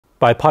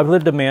By popular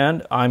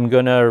demand, I'm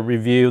gonna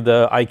review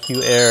the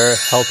IQAir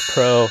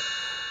HealthPro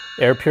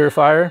Air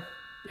Purifier.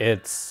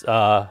 It's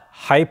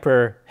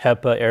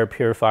HyperHEPA air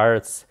purifier.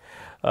 It's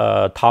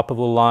top of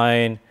the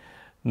line,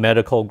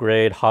 medical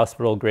grade,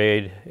 hospital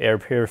grade air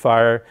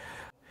purifier.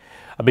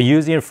 I've been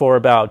using it for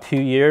about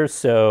 2 years,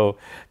 so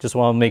just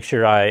want to make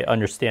sure I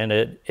understand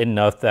it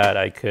enough that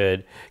I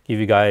could give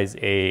you guys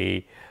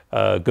a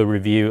good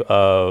review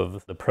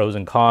of the pros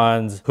and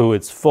cons, who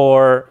it's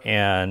for,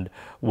 and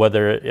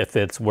whether if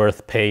it's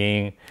worth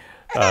paying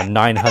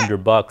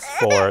 $900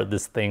 for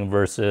this thing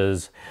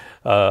versus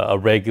a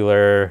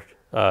regular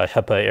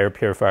HEPA air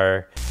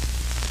purifier.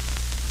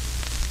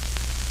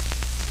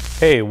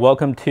 Hey,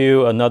 welcome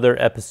to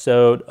another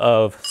episode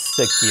of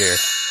Sick Gear.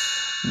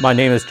 My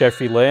name is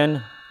Jeffrey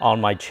Lin. On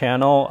my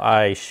channel,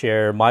 I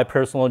share my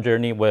personal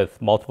journey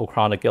with multiple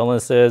chronic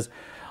illnesses.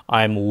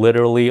 I'm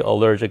literally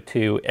allergic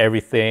to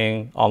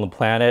everything on the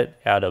planet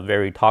at a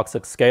very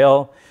toxic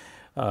scale.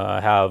 I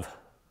have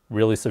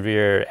really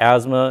severe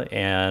asthma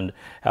and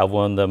have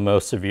one of the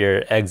most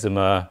severe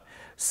eczema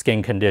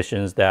skin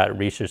conditions that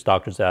research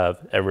doctors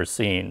have ever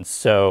seen.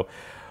 So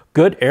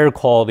good air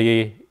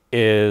quality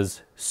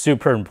is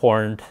super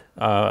important.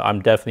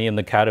 I'm definitely in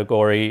the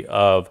category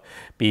of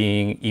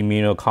being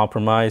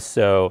immunocompromised.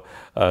 So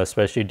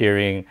especially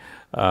during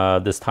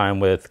this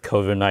time with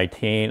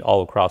COVID-19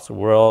 all across the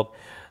world,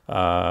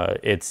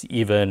 it's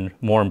even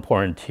more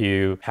important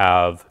to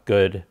have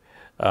good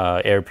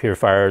air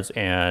purifiers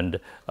and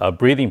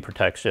breathing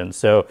protection.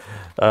 So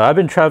I've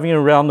been traveling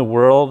around the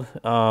world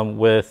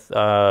with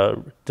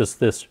just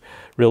this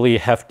really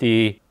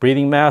hefty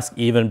breathing mask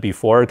even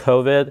before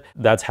COVID.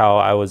 That's how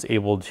I was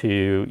able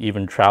to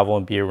even travel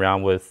and be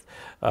around with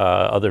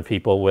other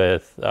people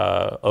with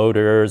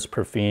odors,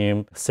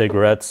 perfume,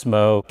 cigarette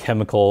smoke,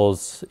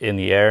 chemicals in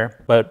the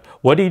air. But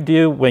what do you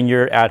do when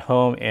you're at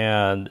home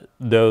and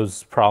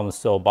those problems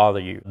still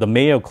bother you? The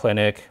Mayo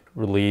Clinic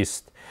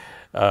released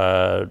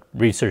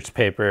research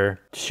paper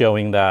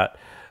showing that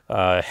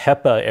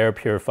HEPA air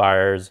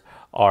purifiers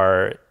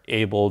are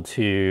able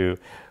to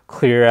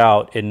clear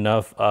out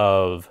enough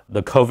of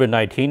the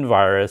COVID-19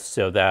 virus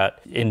so that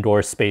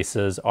indoor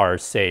spaces are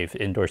safe,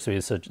 indoor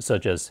spaces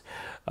such as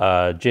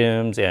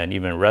gyms and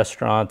even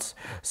restaurants.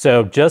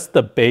 So just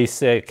the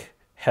basic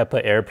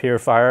HEPA air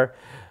purifier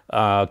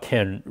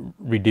can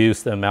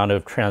reduce the amount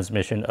of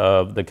transmission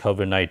of the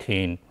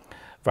COVID-19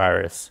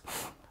 virus.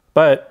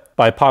 But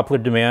by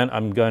popular demand,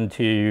 I'm going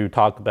to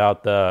talk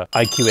about the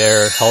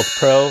IQAir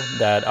HealthPro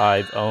that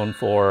I've owned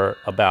for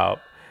about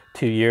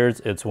 2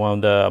 years. It's one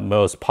of the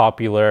most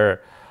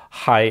popular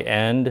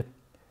high-end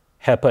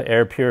HEPA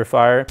air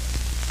purifier.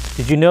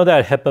 Did you know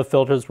that HEPA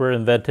filters were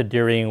invented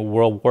during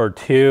World War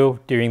II,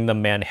 during the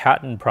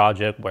Manhattan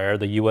Project, where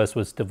the US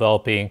was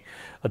developing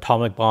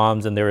atomic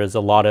bombs and there is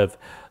a lot of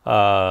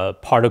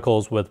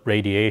particles with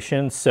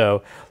radiation?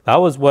 So that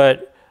was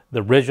what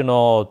the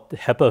original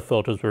HEPA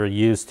filters were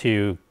used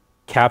to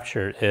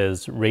capture,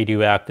 is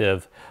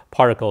radioactive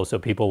particles, so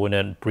people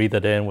wouldn't breathe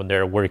it in when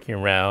they're working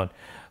around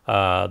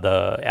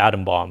the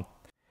atom bomb.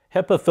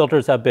 HEPA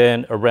filters have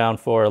been around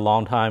for a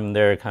long time.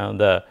 They're kind of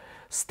the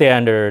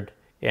standard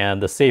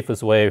and the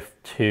safest way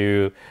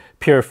to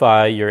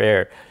purify your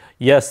air.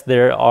 Yes,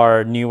 there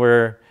are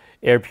newer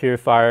air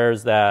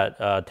purifiers that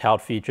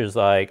tout features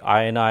like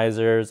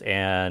ionizers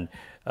and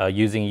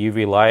using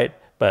UV light,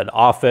 but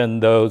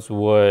often those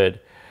would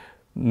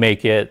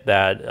make it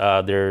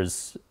that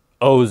there's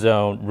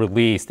ozone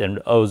released,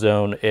 and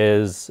ozone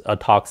is a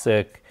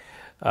toxic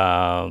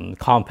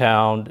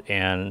compound,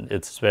 and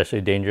it's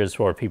especially dangerous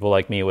for people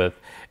like me with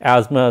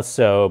asthma.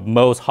 So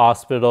most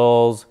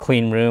hospitals,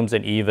 clean rooms,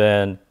 and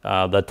even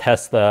the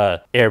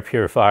Tesla air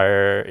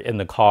purifier in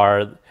the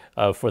car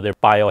for their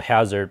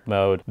biohazard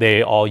mode,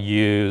 they all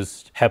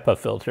use HEPA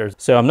filters.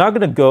 So I'm not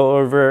going to go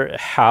over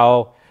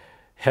how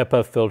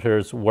HEPA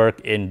filters work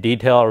in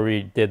detail. I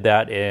already did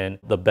that in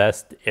the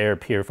best air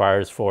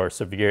purifiers for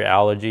severe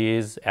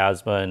allergies,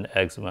 asthma, and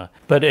eczema.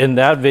 But in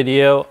that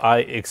video, I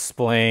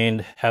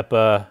explained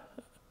HEPA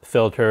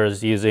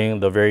filters using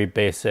the very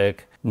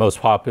basic,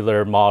 most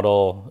popular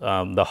model,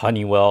 the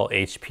Honeywell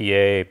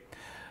HPA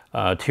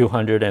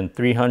 200 and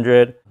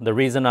 300. The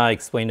reason I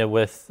explained it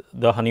with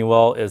the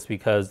Honeywell is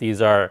because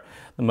these are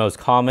the most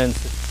common.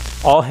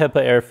 All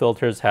HEPA air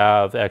filters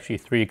have actually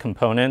 3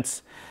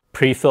 components: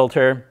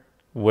 pre-filter,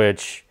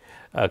 which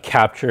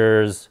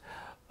captures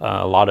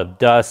a lot of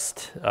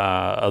dust,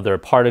 other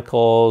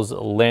particles,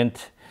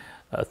 lint,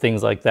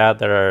 things like that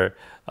that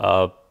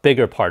are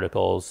bigger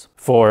particles.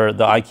 For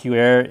the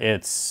IQAir,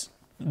 it's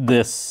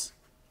this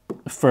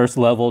first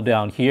level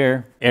down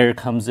here. Air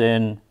comes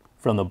in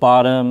from the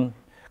bottom,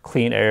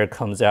 clean air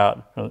comes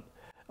out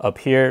up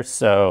here.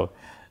 So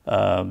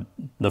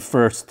the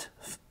first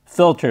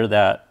filter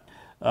that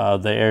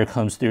the air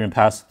comes through and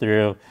passes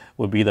through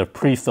would be the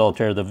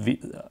pre-filter,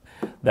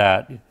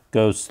 that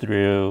goes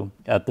through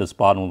at this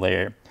bottom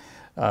layer.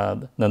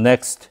 The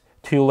next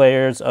 2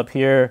 layers up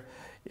here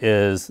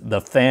is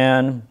the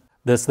fan.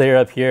 This layer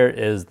up here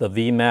is the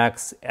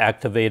Vmax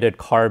activated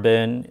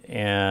carbon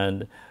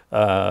and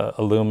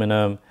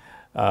aluminum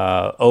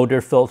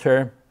odor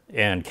filter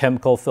and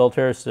chemical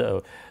filter.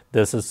 So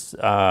this is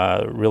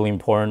really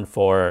important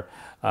for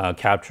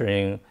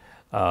capturing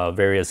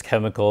various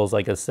chemicals,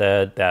 like I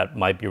said, that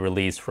might be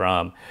released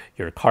from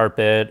your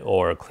carpet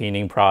or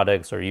cleaning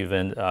products or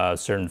even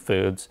certain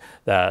foods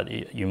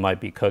that you might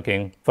be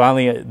cooking.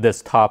 Finally,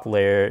 this top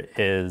layer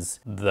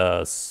is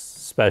the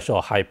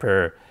special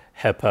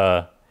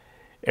HyperHEPA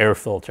air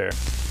filter.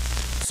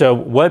 So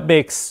what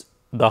makes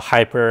the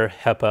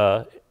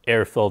HyperHEPA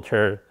air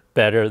filter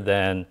better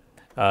than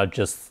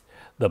just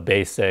the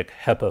basic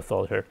HEPA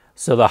filter?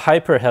 So the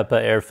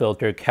HyperHEPA air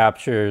filter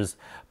captures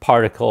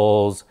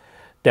particles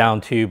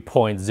down to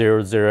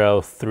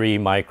 0.003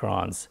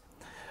 microns,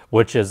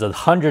 which is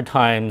 100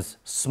 times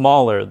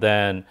smaller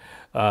than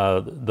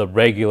the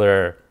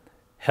regular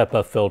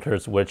HEPA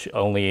filters, which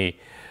only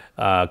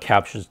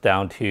captures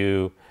down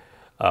to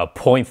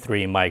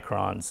 0.3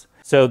 microns.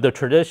 So the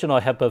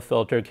traditional HEPA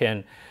filter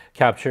can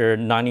capture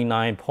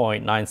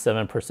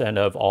 99.97%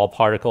 of all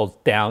particles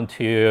down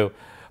to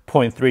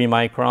 0.3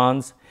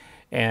 microns.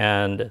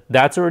 And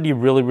that's already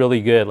really,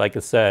 really good. Like I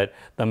said,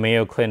 the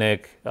Mayo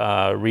Clinic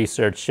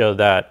research showed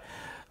that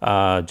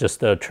just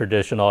the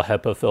traditional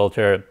HEPA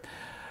filter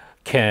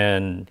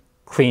can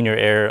clean your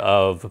air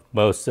of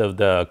most of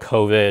the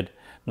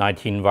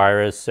COVID-19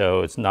 virus, so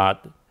it's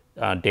not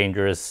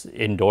dangerous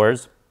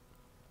indoors.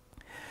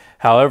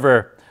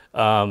 However,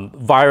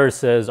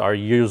 viruses are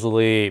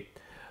usually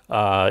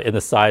in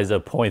the size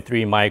of 0.3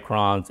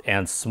 microns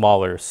and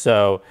smaller.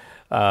 So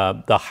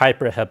the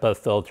HyperHEPA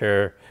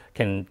filter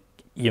can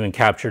even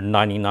capture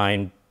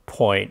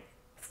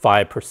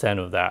 99.5%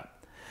 of that,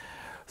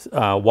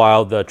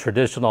 while the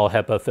traditional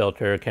HEPA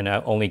filter can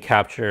only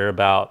capture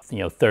about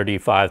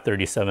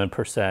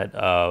 35–37%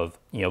 of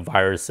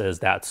viruses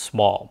that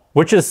small,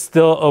 which is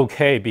still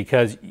okay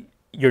because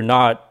you're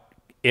not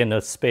in a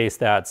space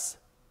that's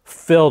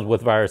filled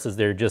with viruses.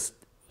 They're just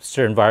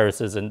certain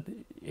viruses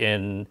in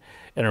and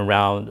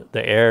around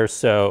the air.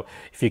 So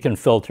if you can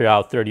filter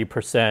out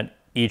 30%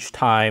 each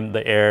time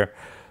the air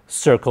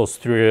circles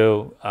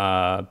through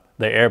the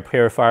air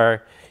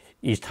purifier,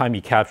 each time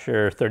you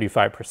capture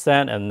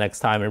 35%, and next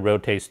time it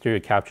rotates through,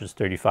 it captures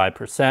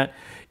 35%.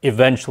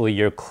 Eventually,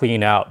 you'll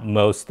clean out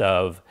most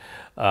of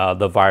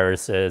the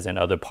viruses and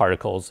other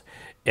particles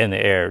in the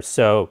air.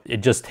 So it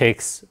just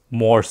takes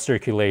more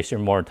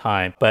circulation, more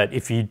time. But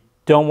if you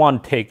don't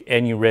want to take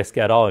any risk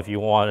at all, if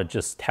you want to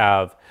just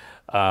have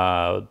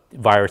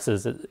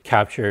viruses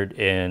captured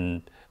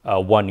in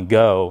one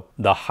go,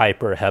 the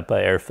HyperHEPA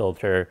air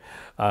filter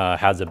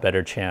has a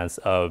better chance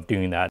of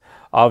doing that.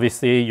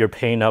 Obviously, you're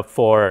paying up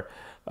for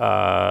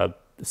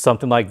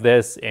something like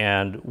this,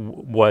 and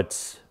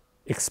what's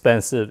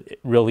expensive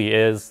really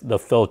is the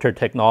filter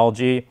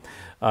technology.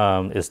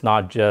 It's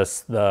not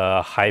just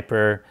the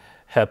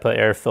HyperHEPA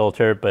air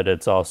filter, but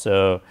it's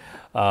also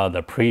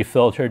the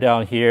pre-filter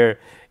down here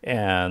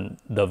and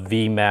the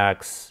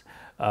VMAX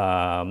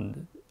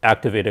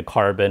activated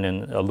carbon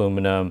and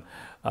aluminum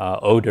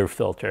odor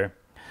filter.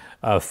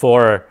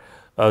 For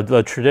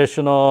the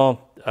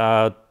traditional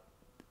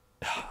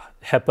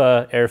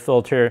HEPA air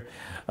filter,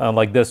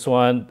 like this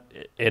one,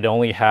 it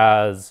only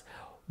has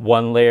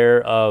one layer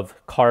of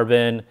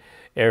carbon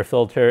air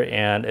filter,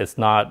 and it's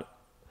not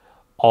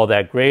all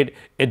that great.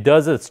 It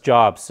does its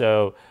job.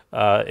 So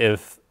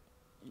if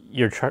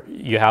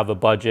you have a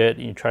budget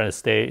and you're trying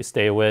to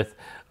stay with,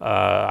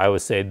 I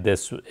would say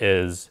this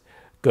is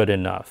good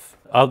enough.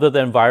 Other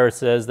than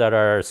viruses that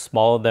are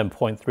smaller than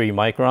 0.3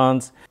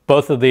 microns,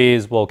 both of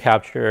these will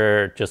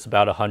capture just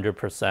about 100%,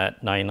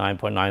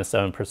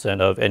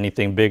 99.97% of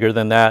anything bigger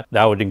than that.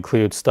 That would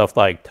include stuff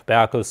like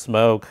tobacco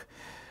smoke,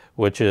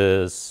 which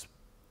is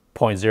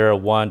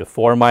 0.01 to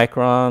 4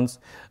 microns,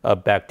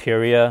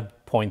 bacteria,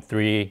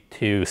 0.3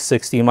 to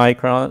 60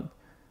 microns,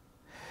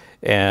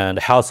 and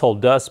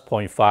household dust,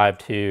 0.5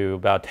 to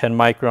about 10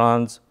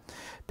 microns,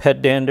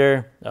 pet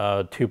dander,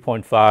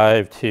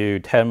 2.5 to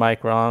 10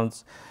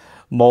 microns,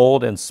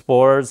 mold and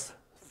spores,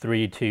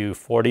 3 to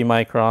 40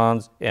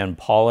 microns, and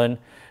pollen,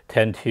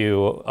 10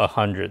 to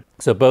 100.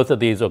 So both of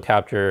these will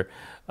capture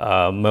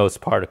most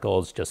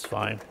particles just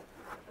fine.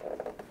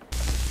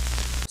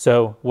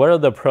 So what are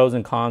the pros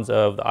and cons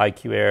of the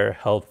IQAir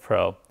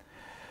HealthPro?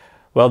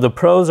 Well, the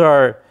pros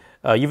are,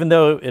 even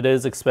though it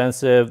is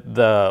expensive,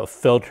 the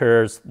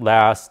filters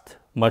last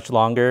much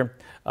longer.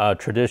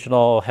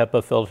 Traditional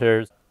HEPA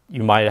filters,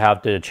 you might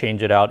have to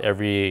change it out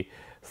every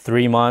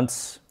 3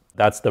 months.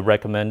 That's the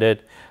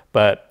recommended.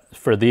 But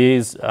for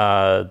these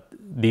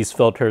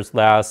filters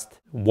last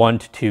 1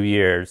 to 2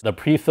 years. The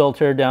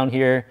pre-filter down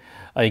here,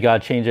 you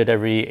gotta change it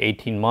every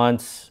 18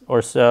 months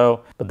or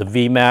so. But the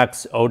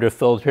VMAX odor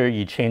filter,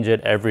 you change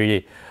it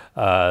every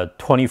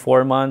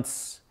 24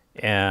 months.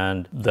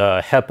 And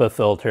the HEPA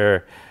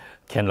filter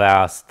can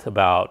last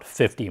about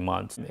 50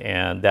 months.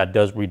 And that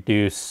does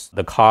reduce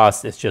the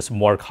cost. It's just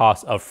more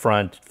cost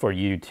upfront for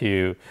you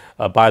to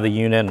buy the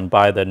unit and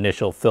buy the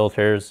initial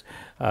filters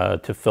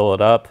to fill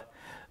it up.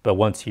 But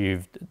once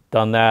you've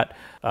done that,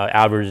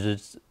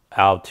 averages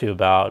out to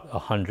about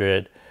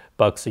 $100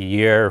 a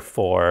year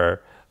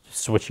for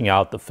switching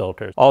out the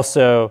filters.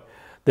 Also,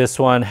 this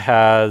one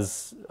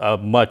has a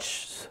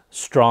much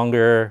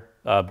stronger,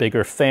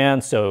 bigger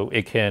fan, so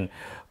it can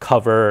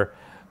cover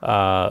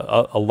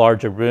a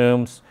larger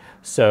rooms.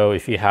 So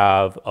if you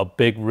have a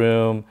big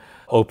room,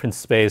 open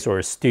space, or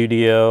a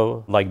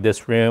studio like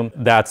this room,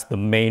 that's the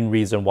main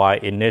reason why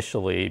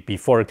initially,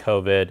 before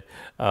COVID,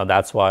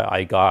 that's why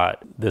I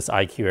got this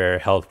IQAir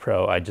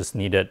HealthPro. I just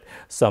needed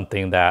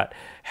something that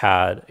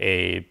had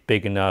a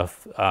big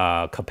enough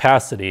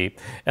capacity.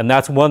 And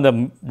that's one of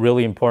the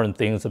really important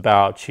things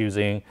about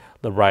choosing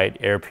the right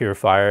air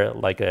purifier,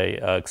 like I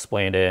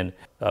explained in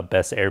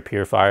best air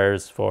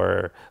purifiers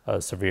for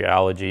severe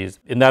allergies.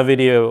 In that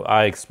video,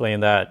 I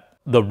explained that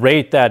the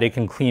rate that it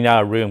can clean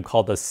out a room,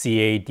 called the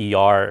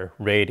CADR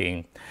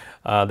rating,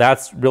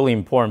 that's really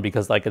important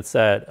because, like I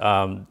said,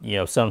 you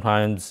know,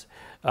 sometimes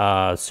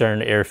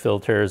certain air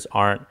filters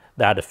aren't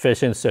that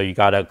efficient, so you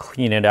got to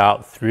clean it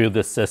out through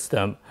the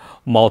system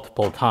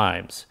multiple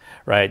times,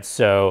 right?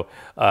 So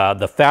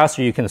the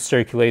faster you can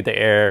circulate the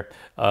air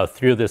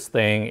through this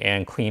thing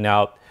and clean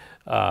out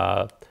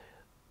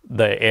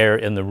the air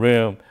in the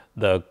room,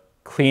 the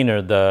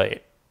cleaner the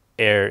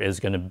air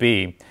is going to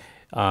be.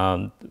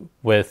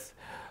 With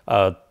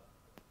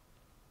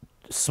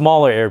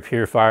smaller air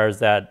purifiers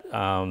that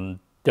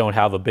don't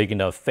have a big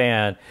enough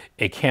fan,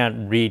 it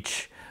can't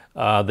reach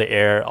the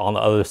air on the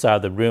other side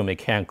of the room. It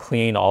can't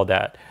clean all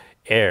that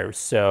air.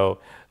 So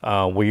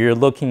when you're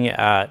looking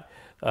at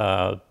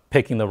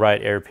picking the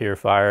right air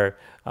purifier,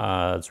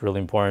 it's really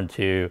important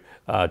to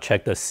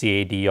check the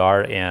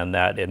CADR and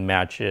that it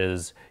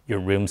matches your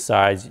room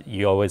size.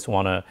 You always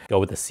want to go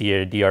with the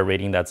CADR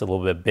rating that's a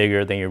little bit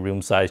bigger than your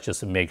room size,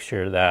 just to make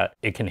sure that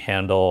it can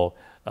handle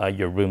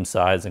your room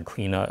size and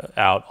clean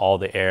out all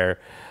the air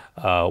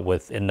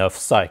with enough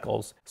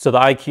cycles. So the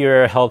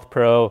IQAir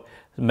HealthPro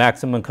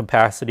maximum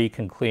capacity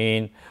can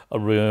clean a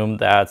room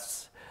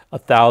that's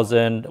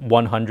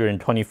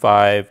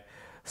 1,125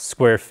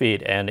 square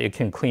feet, and it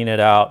can clean it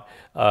out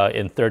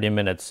in 30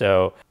 minutes.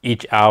 So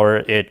each hour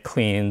it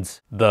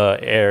cleans the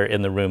air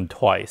in the room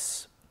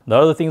twice. The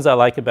other things I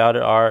like about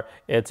it are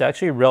it's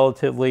actually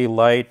relatively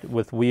light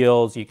with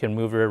wheels. You can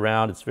move it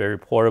around. It's very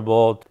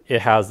portable.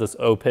 It has this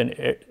open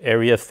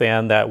area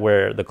fan that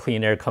where the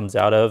clean air comes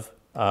out of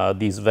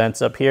these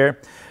vents up here.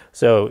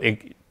 So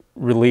it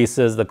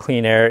releases the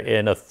clean air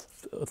in a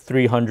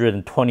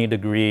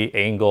 320-degree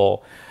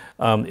angle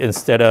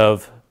instead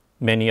of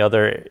many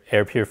other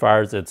air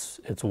purifiers.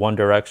 It's one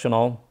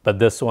directional, but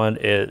this one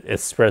it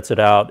spreads it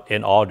out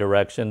in all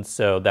directions.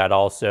 So that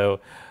also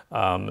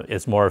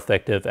is more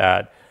effective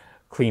at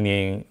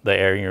cleaning the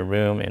air in your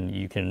room, and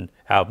you can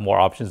have more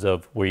options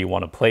of where you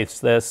want to place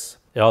this.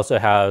 It also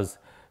has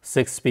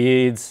 6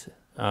 speeds,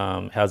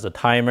 has a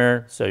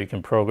timer, so you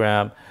can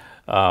program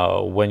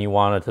when you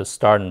want it to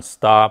start and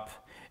stop,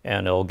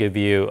 and it'll give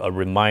you a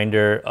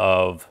reminder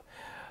of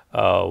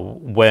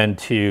when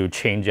to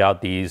change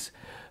out these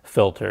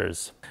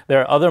filters.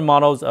 There are other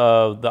models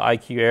of the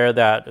IQAir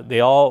that they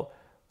all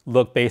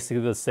look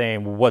basically the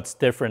same. What's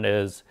different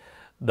is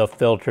the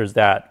filters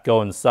that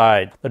go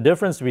inside. The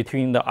difference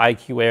between the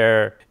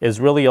IQAir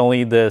is really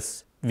only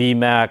this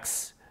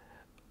Vmax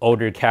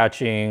odor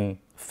catching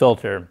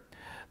filter.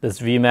 This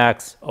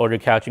Vmax odor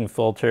catching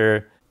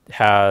filter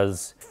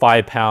has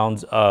 5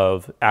 pounds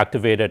of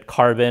activated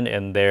carbon,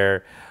 and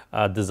they're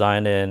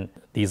designed in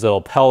these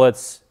little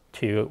pellets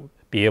to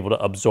be able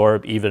to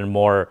absorb even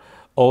more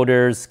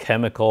odors,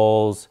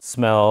 chemicals,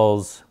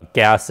 smells,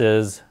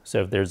 gases.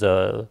 So if there's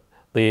a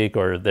leak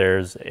or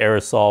there's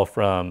aerosol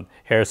from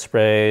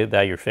hairspray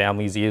that your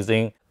family's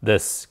using,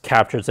 this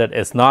captures it.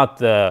 It's not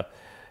the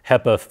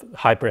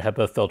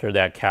HyperHEPA filter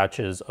that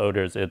catches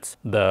odors. It's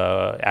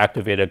the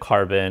activated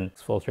carbon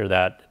filter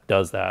that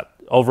does that.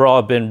 Overall,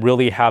 I've been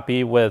really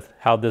happy with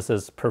how this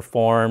has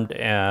performed,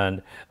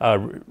 and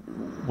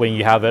when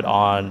you have it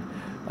on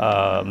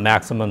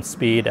maximum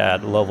speed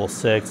at level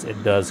 6,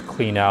 it does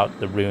clean out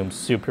the room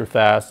super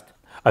fast.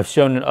 I've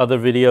shown in other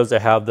videos I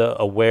have the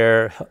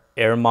Aware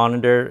air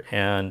monitor,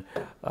 and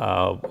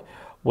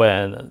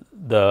when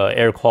the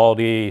air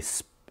quality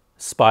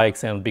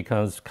spikes and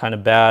becomes kind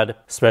of bad,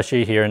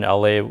 especially here in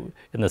LA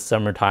in the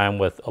summertime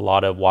with a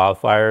lot of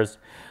wildfires,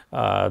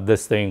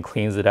 this thing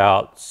cleans it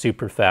out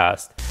super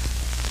fast.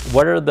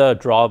 What are the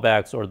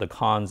drawbacks or the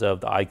cons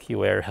of the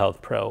IQAir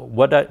HealthPro?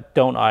 What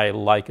don't I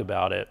like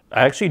about it?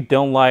 I actually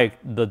don't like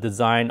the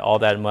design all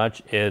that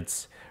much.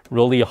 It's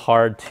really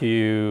hard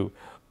to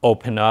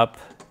open up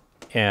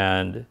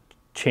and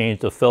change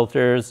the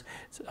filters.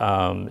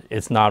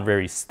 It's not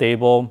very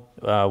stable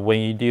when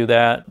you do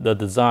that. The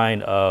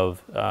design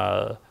of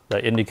the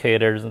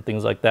indicators and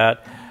things like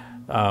that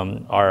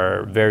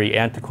are very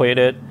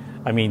antiquated.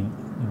 I mean,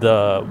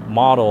 the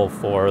model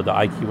for the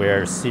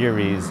IQAir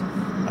series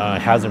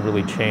hasn't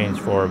really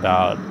changed for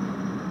about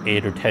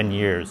 8 or 10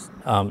 years.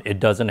 It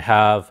doesn't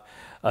have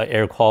an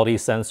air quality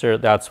sensor.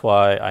 That's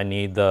why I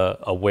need the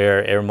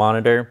Aware air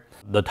monitor.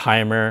 The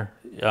timer,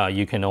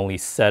 you can only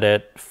set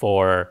it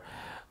for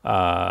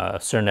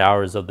certain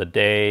hours of the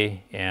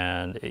day,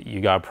 and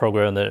you got to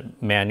program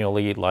it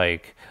manually,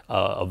 like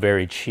a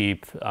very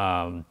cheap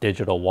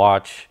digital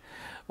watch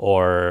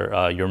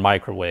or your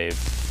microwave.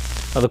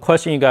 Now, the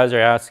question you guys are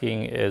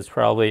asking is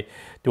probably,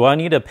 do I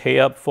need to pay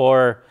up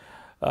for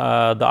the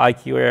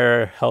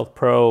IQAir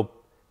HealthPro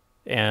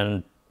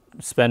and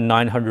spend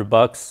 900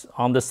 bucks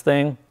on this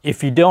thing?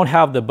 If you don't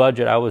have the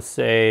budget, I would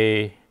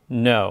say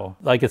no.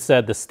 Like I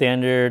said, the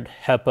standard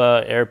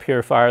HEPA air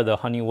purifier, the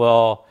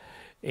Honeywell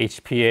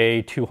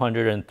HPA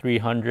 200 and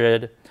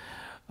 300,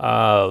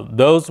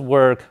 those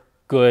work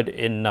good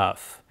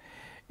enough.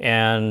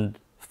 And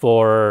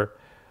for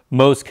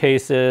most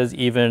cases,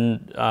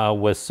 even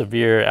with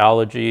severe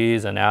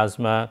allergies and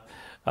asthma,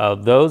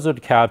 those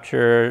would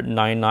capture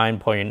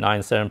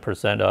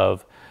 99.97%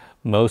 of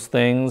most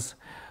things.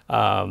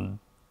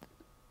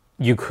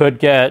 You could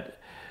get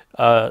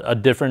a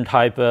different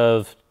type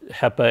of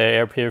HEPA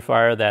air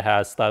purifier that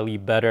has slightly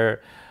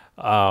better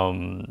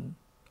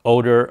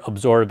odor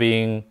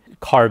absorbing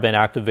carbon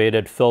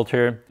activated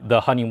filter.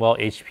 The Honeywell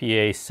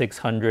HPA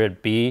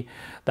 600B,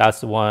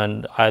 that's the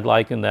one I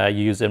like and that I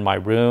use in my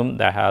room,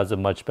 that has a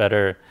much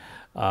better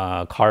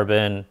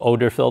carbon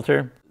odor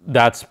filter.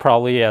 That's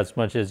probably as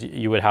much as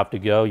you would have to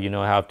go. You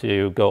don't have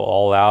to go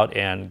all out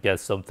and get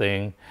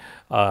something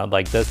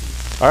like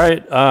this. All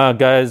right,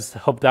 guys,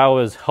 hope that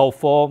was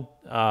helpful.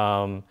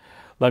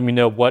 Let me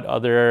know what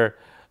other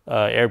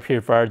air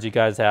purifiers you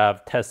guys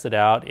have tested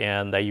out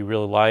and that you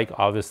really like.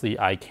 Obviously,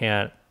 I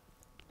can't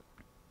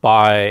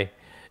buy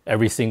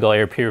every single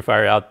air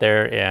purifier out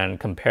there and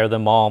compare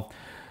them all.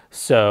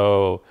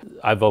 So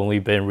I've only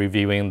been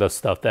reviewing the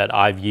stuff that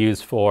I've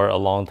used for a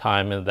long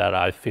time and that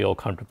I feel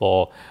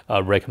comfortable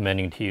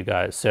recommending to you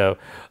guys. So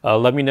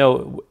let me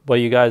know what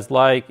you guys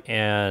like,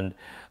 and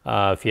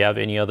if you have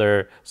any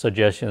other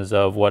suggestions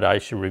of what I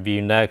should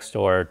review next,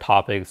 or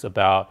topics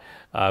about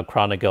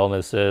chronic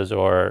illnesses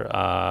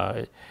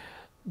or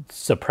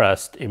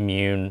suppressed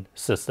immune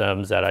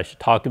systems that I should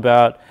talk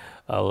about,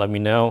 let me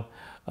know.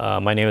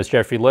 My name is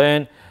Jeffrey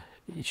Lin.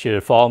 You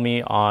should follow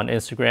me on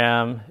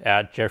Instagram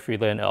at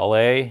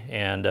JeffreyLinLA,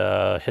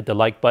 and hit the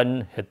like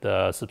button, hit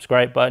the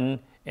subscribe button,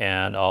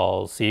 and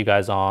I'll see you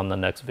guys on the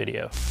next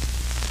video.